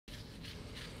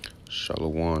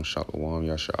Shalom, shalom,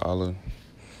 Yasharahla.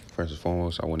 First and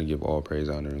foremost, I want to give all praise,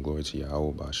 honor, and glory to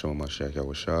YAHAWAH by showing my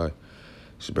YHWH.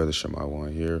 This is Brother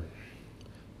Shemaiwan here,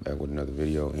 back with another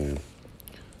video. And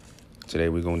today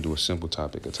we're going to do a simple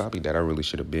topic, a topic that I really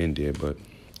should have been did, but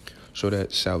show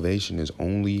that salvation is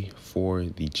only for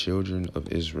the children of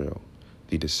Israel,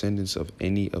 the descendants of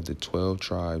any of the 12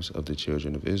 tribes of the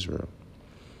children of Israel.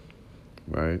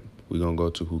 Right? We're going to go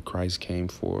to who Christ came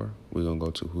for. We're going to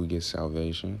go to who gets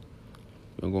salvation.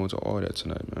 We're going to go into all that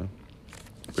tonight, man.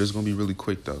 But it's going to be really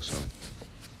quick, though. So,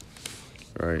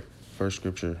 all right, first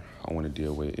scripture I want to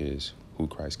deal with is who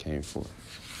Christ came for.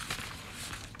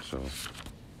 So,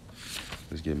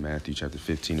 let's get Matthew chapter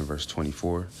 15 and verse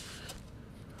 24.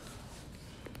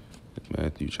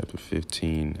 Matthew chapter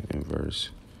 15 and verse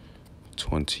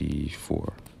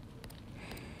 24.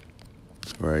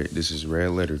 Right, this is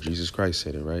red letter. Jesus Christ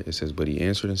said it, right? It says, but he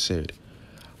answered and said,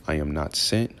 I am not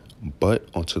sent but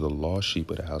unto the lost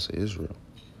sheep of the house of Israel.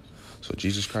 So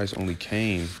Jesus Christ only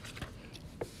came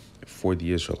for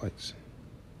the Israelites.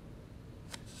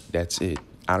 That's it.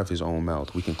 Out of his own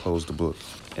mouth. We can close the book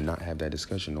and not have that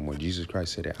discussion no more. Jesus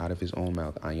Christ said it out of his own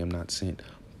mouth. I am not sent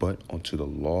but unto the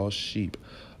lost sheep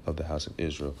of the house of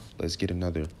Israel. Let's get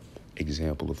another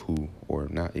example of who, or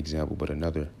not example, but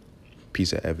another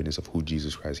piece of evidence of who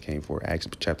Jesus Christ came for. Acts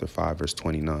chapter 5, verse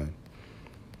 29.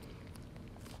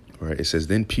 Right, it says,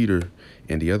 then Peter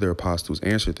and the other apostles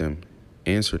answered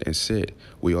and said,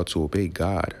 we ought to obey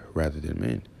God rather than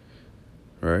men.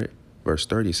 Right? Verse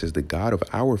 30 says, the God of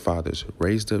our fathers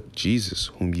raised up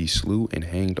Jesus, whom ye slew and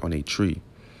hanged on a tree.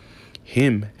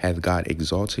 Him hath God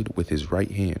exalted with his right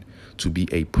hand to be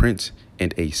a prince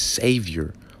and a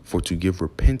savior, for to give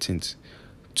repentance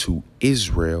to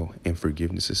Israel and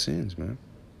forgiveness of sins, man.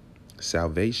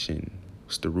 Salvation.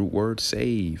 What's the root word?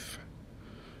 Save.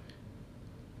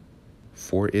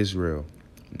 For Israel.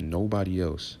 Nobody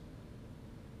else.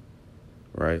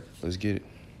 Right? Let's get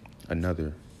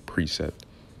another precept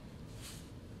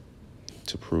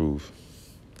to prove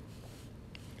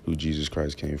who Jesus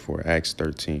Christ came for. Acts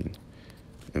 13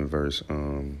 and verse, I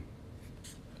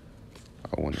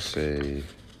want to say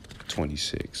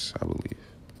 26, I believe.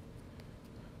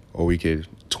 Or we could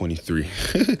 23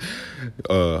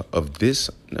 of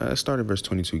this. Let's start at verse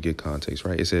 22, get context,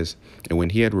 right? It says, and when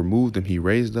he had removed them, he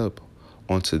raised up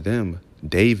unto them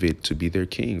David to be their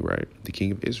king, right? The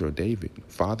king of Israel, David,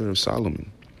 father of Solomon,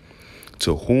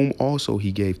 to whom also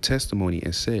he gave testimony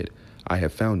and said, I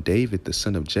have found David, the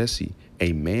son of Jesse,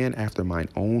 a man after mine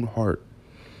own heart,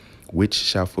 which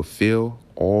shall fulfill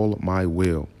all my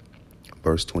will.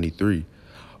 Verse 23,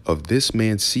 of this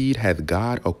man's seed hath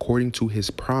God, according to his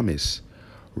promise,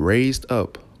 raised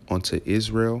up unto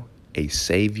Israel a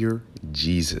Savior,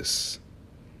 Jesus.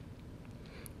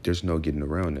 There's no getting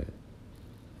around that,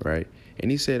 right?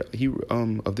 And he said,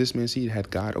 of this man's seed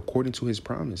hath God, according to his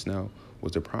promise. Now,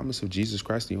 was the promise of Jesus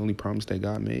Christ the only promise that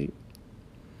God made?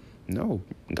 No,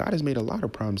 God has made a lot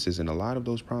of promises, and a lot of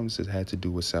those promises had to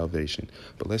do with salvation.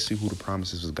 But let's see who the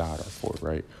promises of God are for,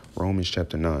 right? Romans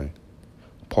chapter 9.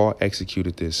 Paul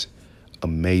executed this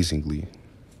amazingly,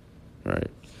 right?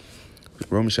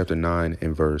 Romans chapter 9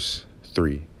 and verse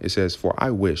 3. It says, for I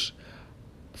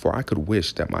could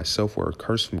wish that myself were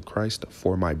accursed from Christ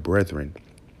for my brethren,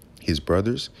 his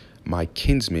brothers, my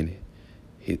kinsmen,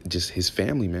 just his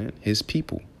family, man, his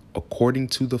people, according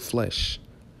to the flesh,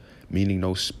 meaning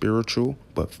no spiritual,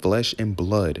 but flesh and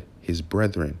blood, his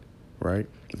brethren, right?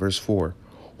 Verse 4,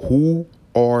 who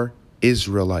are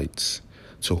Israelites,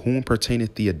 to whom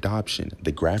pertaineth the adoption,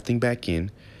 the grafting back in,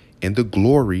 and the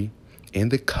glory, and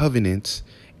the covenants,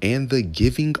 and the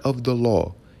giving of the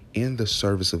law, and the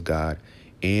service of God,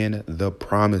 and the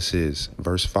promises.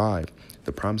 Verse 5,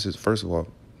 the promises, first of all,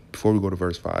 before we go to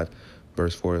verse 5,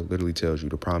 verse 4 literally tells you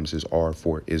the promises are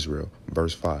for Israel.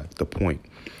 Verse 5, the point,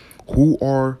 who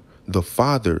are the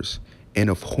fathers, and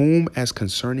of whom as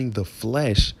concerning the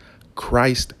flesh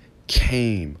Christ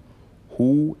came,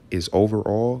 who is over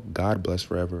all, God bless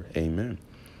forever. Amen.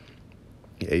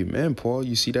 Amen, Paul.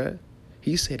 You see that?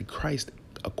 He said Christ,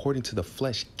 according to the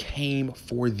flesh, came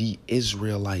for the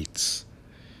Israelites.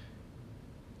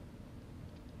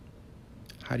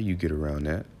 How do you get around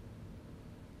that?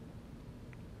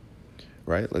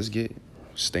 Right? Let's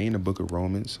stay in the book of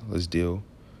Romans. Let's deal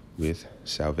with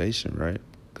salvation, right?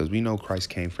 Because we know Christ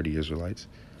came for the Israelites.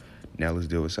 Now let's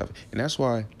deal with salvation. And that's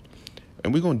why,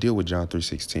 and we're going to deal with John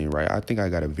 3:16, right? I think I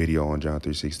got a video on John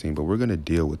 3:16, but we're going to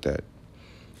deal with that,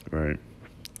 right?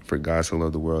 For God so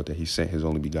loved the world that he sent his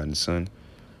only begotten son.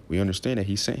 We understand that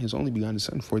he sent his only begotten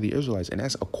son for the Israelites. And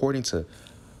that's according to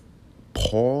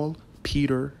Paul,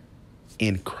 Peter,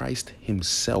 and Christ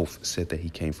himself said that he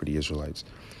came for the Israelites.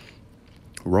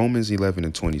 Romans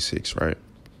 11:26, right?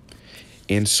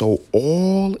 And so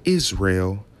all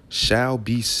Israel shall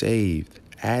be saved.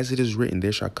 As it is written,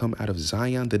 there shall come out of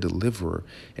Zion the deliverer,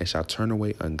 and shall turn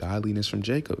away ungodliness from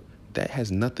Jacob. That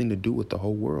has nothing to do with the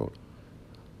whole world.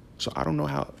 So I don't know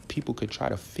how people could try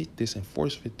to fit this and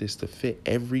force fit this to fit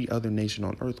every other nation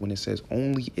on earth when it says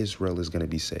only Israel is going to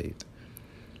be saved.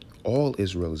 All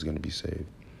Israel is going to be saved.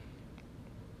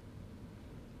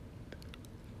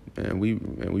 And we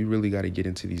really got to get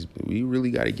into these. We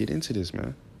really got to get into this,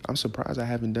 man. I'm surprised I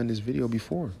haven't done this video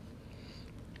before.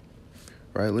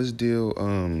 Right, let's deal,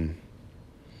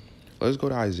 let's go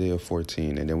to Isaiah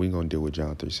 14, and then we're going to deal with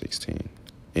John 3:16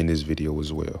 in this video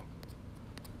as well.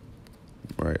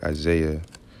 Right, Isaiah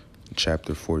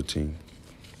chapter 14.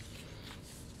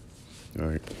 All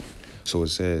right, so it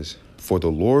says, for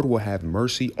the Lord will have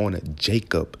mercy on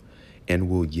Jacob, and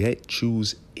will yet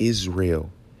choose Israel,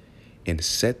 and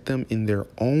set them in their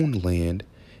own land,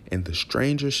 and the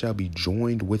stranger shall be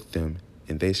joined with them,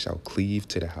 and they shall cleave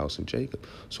to the house of Jacob.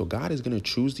 So God is going to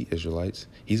choose the Israelites.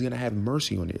 He's going to have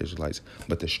mercy on the Israelites.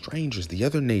 But the strangers, the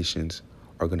other nations,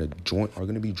 are going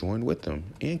to be joined with them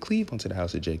and cleave unto the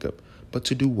house of Jacob. But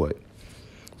to do what?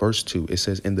 Verse 2, it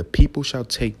says, and the people shall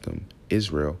take them,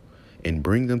 Israel, and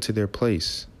bring them to their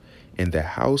place, and the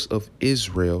house of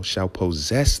Israel shall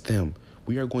possess them.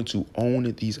 We are going to own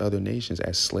these other nations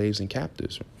as slaves and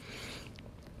captives,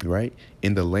 right?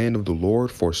 In the land of the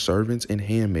Lord for servants and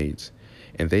handmaids.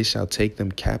 And they shall take them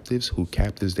captives, who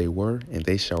captives they were, and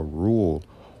they shall rule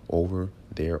over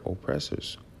their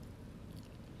oppressors.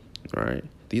 All right.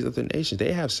 These other nations,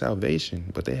 they have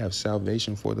salvation, but they have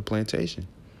salvation for the plantation.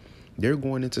 They're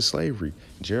going into slavery.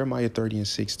 Jeremiah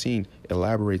 30:16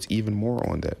 elaborates even more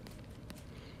on that.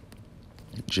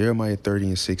 Jeremiah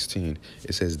 30:16,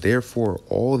 it says, therefore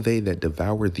all they that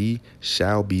devour thee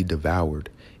shall be devoured,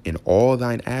 and all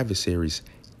thine adversaries,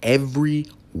 every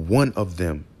one of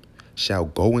them, shall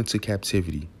go into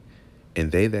captivity,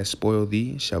 and they that spoil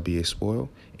thee shall be a spoil,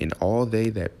 and all they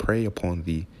that prey upon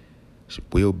thee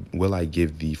will I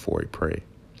give thee for a prey.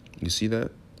 You see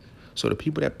that? So the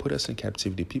people that put us in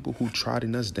captivity, people who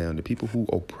trodden us down, the people who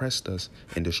oppressed us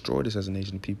and destroyed us as a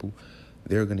nation of people,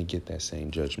 they're going to get that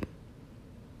same judgment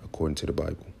according to the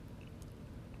Bible.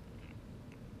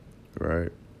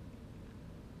 Right?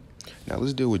 Now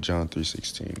let's deal with John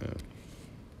 3:16, man.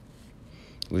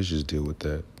 Let's just deal with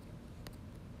that.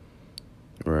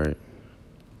 Right.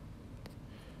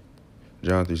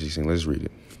 John 3:16, let's read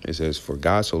it. It says, for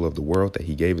God so loved the world that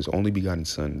he gave his only begotten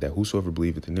son, that whosoever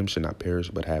believeth in him should not perish,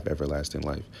 but have everlasting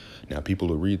life. Now, people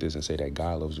will read this and say that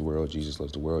God loves the world, Jesus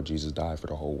loves the world, Jesus died for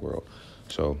the whole world.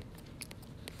 So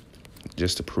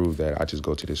just to prove that, I just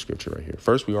go to this scripture right here.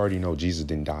 First, we already know Jesus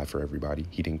didn't die for everybody.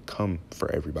 He didn't come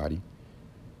for everybody.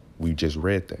 We just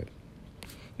read that.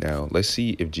 Now, let's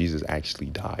see if Jesus actually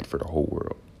died for the whole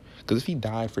world. Because if he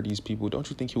died for these people, don't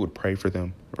you think he would pray for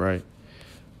them, right?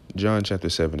 John chapter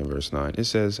 7 and verse 9, it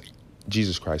says,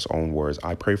 Jesus Christ's own words,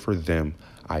 I pray for them,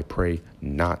 I pray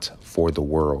not for the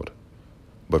world,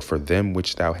 but for them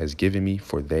which thou hast given me,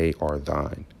 for they are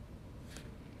thine.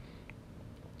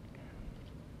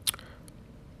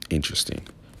 Interesting,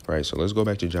 right? So let's go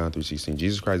back to John 3:16.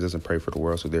 Jesus Christ doesn't pray for the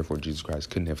world, so therefore Jesus Christ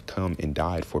couldn't have come and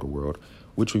died for the world,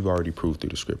 which we've already proved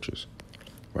through the scriptures,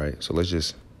 right? So let's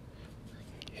just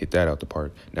hit that out the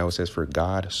park. Now it says, for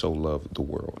God so loved the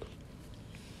world.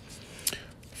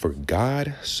 For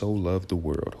God so loved the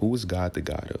world. Who is God the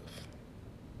God of?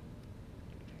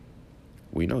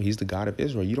 We know he's the God of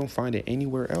Israel. You don't find it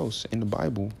anywhere else in the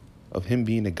Bible of him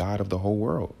being the God of the whole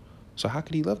world. So how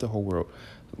could he love the whole world?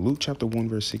 Luke chapter 1,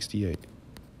 verse 68.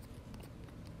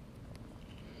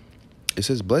 It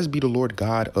says, blessed be the Lord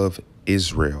God of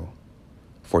Israel,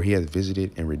 for he hath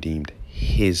visited and redeemed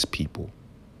his people.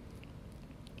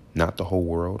 Not the whole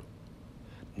world,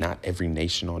 not every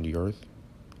nation on the earth,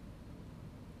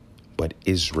 but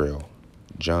Israel.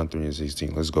 John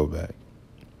 3:16. Let's go back.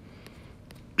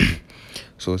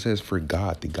 So it says, for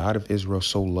God, the God of Israel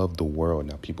so loved the world.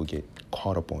 Now people get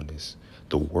caught up on this.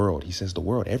 The world. He says the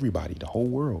world, everybody, the whole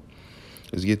world.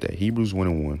 Let's get that. Hebrews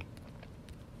 1:1.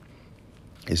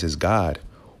 It says, God,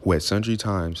 who at sundry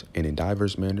times and in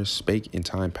diverse manners spake in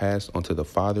time past unto the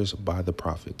fathers by the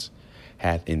prophets,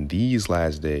 hath in these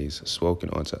last days spoken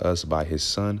unto us by his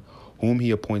Son, whom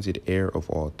he appointed heir of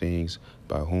all things,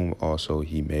 by whom also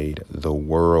he made the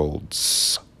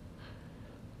worlds.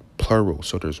 Plural.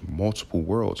 So there's multiple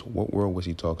worlds. What world was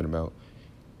he talking about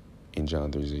in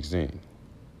John 3:16?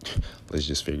 Let's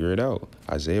just figure it out.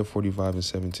 Isaiah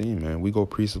 45:17, man. We go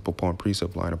precept upon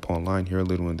precept, line upon line, here a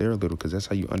little and there a little, because that's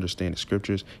how you understand the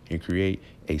scriptures and create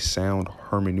a sound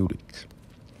hermeneutic,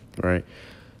 right?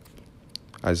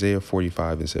 Isaiah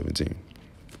 45:17.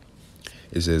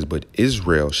 It says, but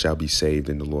Israel shall be saved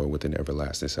in the Lord with an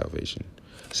everlasting salvation.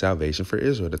 Salvation for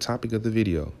Israel, the topic of the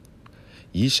video.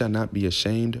 Ye shall not be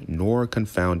ashamed nor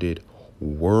confounded,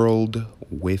 world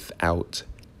without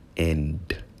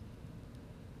end.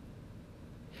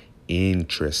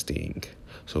 Interesting.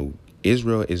 So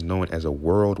Israel is known as a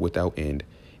world without end,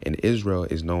 and Israel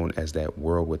is known as that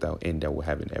world without end that will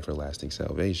have an everlasting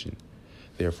salvation.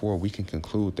 Therefore, we can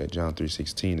conclude that John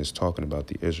 3:16 is talking about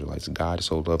the Israelites. God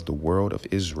so loved the world of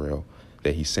Israel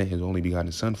that he sent his only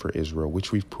begotten son for Israel,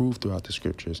 which we've proved throughout the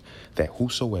scriptures, that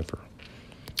whosoever,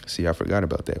 see, I forgot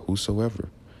about that, whosoever,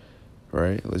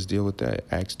 right? Let's deal with that.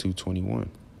 Acts 2:21.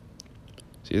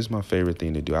 See, this is my favorite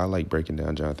thing to do. I like breaking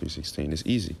down John 3:16. It's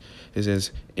easy. It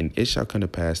says, and it shall come to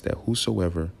pass that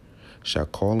whosoever shall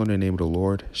call on the name of the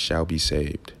Lord shall be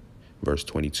saved. Verse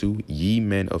 22, ye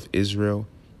men of Israel,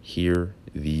 hear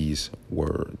these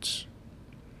words.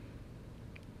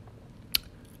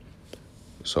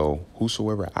 So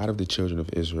whosoever out of the children of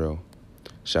Israel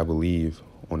shall believe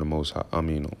on the Most High,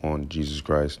 on Jesus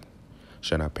Christ,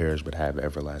 shall not perish but have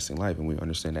everlasting life. And we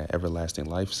understand that everlasting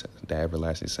life, that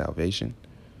everlasting salvation,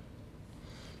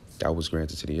 that was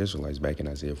granted to the Israelites back in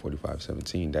Isaiah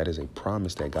 45:17. That is a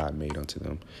promise that God made unto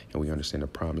them. And we understand the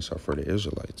promise are for the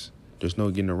Israelites. There's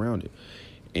no getting around it.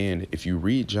 And if you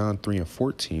read John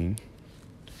 3:14,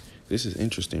 this is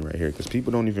interesting right here, because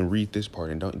people don't even read this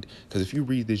part. Because if you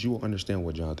read this, you will understand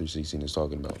what John 3:16 is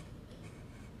talking about.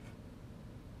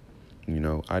 You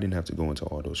know, I didn't have to go into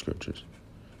all those scriptures.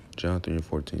 John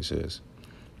 3:14 says,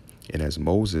 and as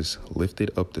Moses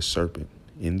lifted up the serpent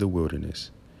in the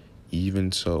wilderness,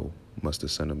 even so must the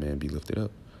Son of Man be lifted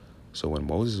up. So when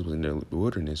Moses was in the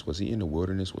wilderness, was he in the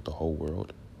wilderness with the whole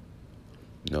world?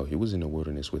 No, he was in the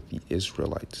wilderness with the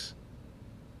Israelites.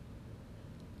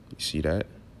 You see that?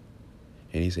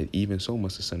 And he said, even so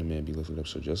must the Son of Man be lifted up.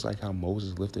 So just like how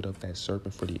Moses lifted up that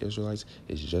serpent for the Israelites,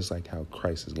 it's just like how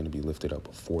Christ is going to be lifted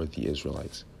up for the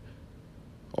Israelites.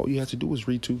 All you have to do is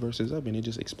read 2 verses up, and it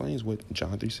just explains what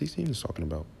John 3:16 is talking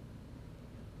about.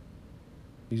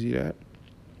 You see that?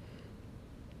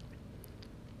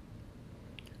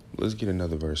 Let's get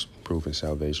another verse proving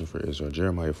salvation for Israel.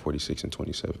 Jeremiah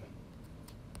 46:27.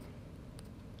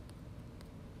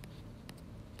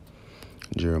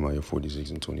 Jeremiah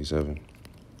 46:27.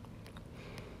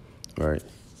 All right.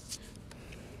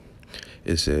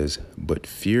 It says, but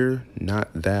fear not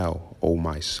thou, O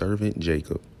my servant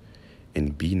Jacob,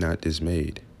 and be not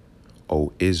dismayed,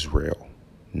 O Israel,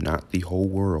 not the whole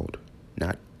world,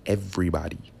 not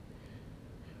everybody.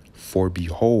 For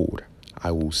behold,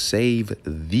 I will save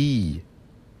thee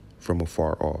from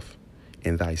afar off,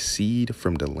 and thy seed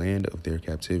from the land of their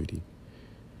captivity.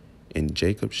 And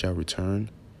Jacob shall return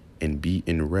and be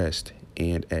in rest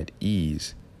and at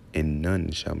ease, and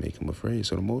none shall make him afraid.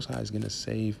 So the Most High is going to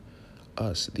save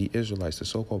us, the Israelites, the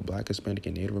so-called Black, Hispanic,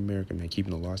 and Native American, man,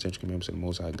 keeping the law, statutes, commandments of the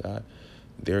Most High God.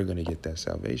 They're going to get that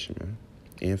salvation, man,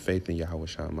 and faith in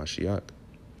YAHAWASHI Mashiach.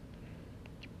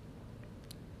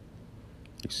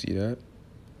 You see that?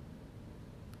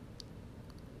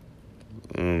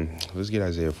 Let's get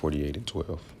Isaiah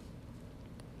 48:12.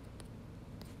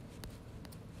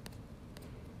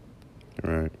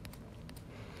 All right.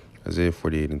 Isaiah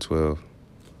 48:12.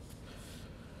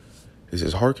 It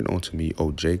says, hearken unto me,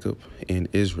 O Jacob and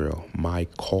Israel, my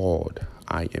called.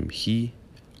 I am he,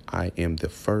 I am the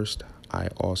first, I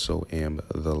also am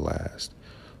the last.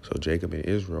 So Jacob and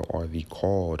Israel are the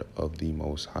called of the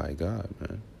Most High God,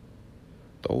 man.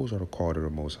 Those are the called of the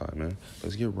Most High, man.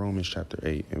 Let's get Romans chapter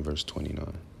 8 and verse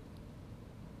 29.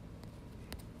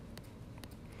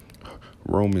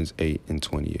 Romans 8 and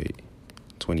 28.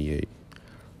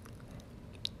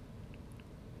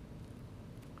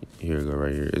 Here we go,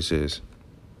 right here. It says,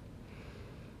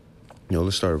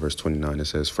 let's start at verse 29. It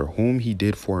says, for whom he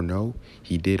did foreknow,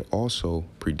 he did also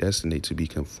predestinate to be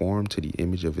conformed to the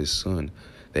image of his Son,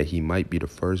 that he might be the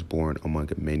firstborn among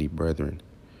many brethren.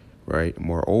 Right?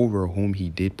 Moreover, whom he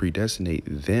did predestinate,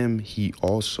 them he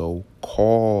also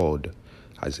called.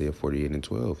 Isaiah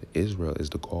 48:12. Israel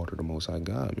is the called of the Most High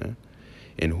God, man.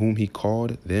 And whom he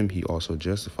called, them he also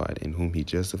justified. And whom he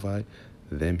justified,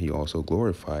 them he also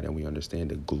glorified. And we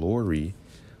understand the glory,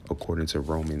 according to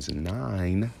Romans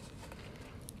 9,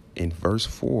 in verse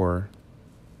 4,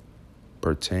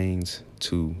 pertains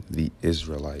to the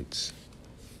Israelites.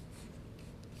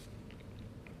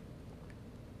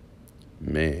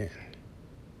 Man.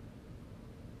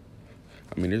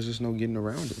 I mean, there's just no getting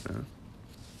around it, man.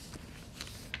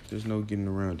 There's no getting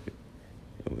around it.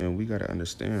 And we got to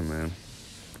understand, man.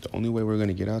 The only way we're going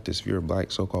to get out this, if you're a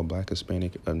black, so-called black,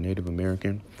 Hispanic, a Native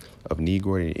American, of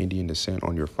Negroid and Indian descent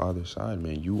on your father's side,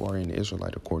 man, you are an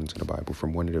Israelite according to the Bible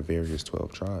from one of the various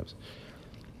 12 tribes.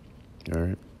 All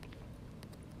right?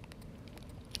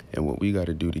 And what we got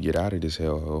to do to get out of this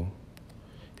hellhole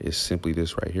is simply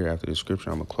this right here. After the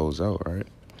scripture, I'm going to close out, all right?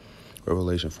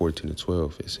 Revelation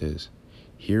 14:12, it says,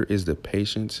 here is the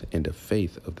patience and the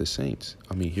faith of the saints.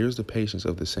 I mean, here's the patience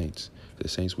of the saints. The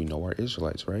saints we know are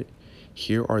Israelites, right?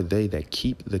 Here are they that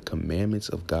keep the commandments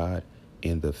of God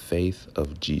and the faith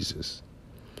of Jesus.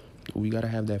 We got to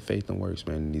have that faith and works,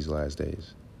 man, in these last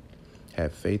days.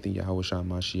 Have faith in YAHAWASHI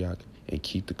Mashiach and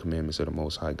keep the commandments of the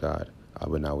Most High God,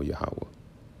 Abanawa Yahawah.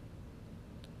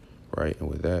 Right? And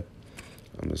with that,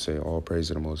 I'm going to say all praise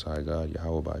to the Most High God,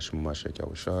 Yahawah, BAHASHAM, Mashiach,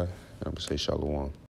 Yahawashi, and I'm going to say Shalom.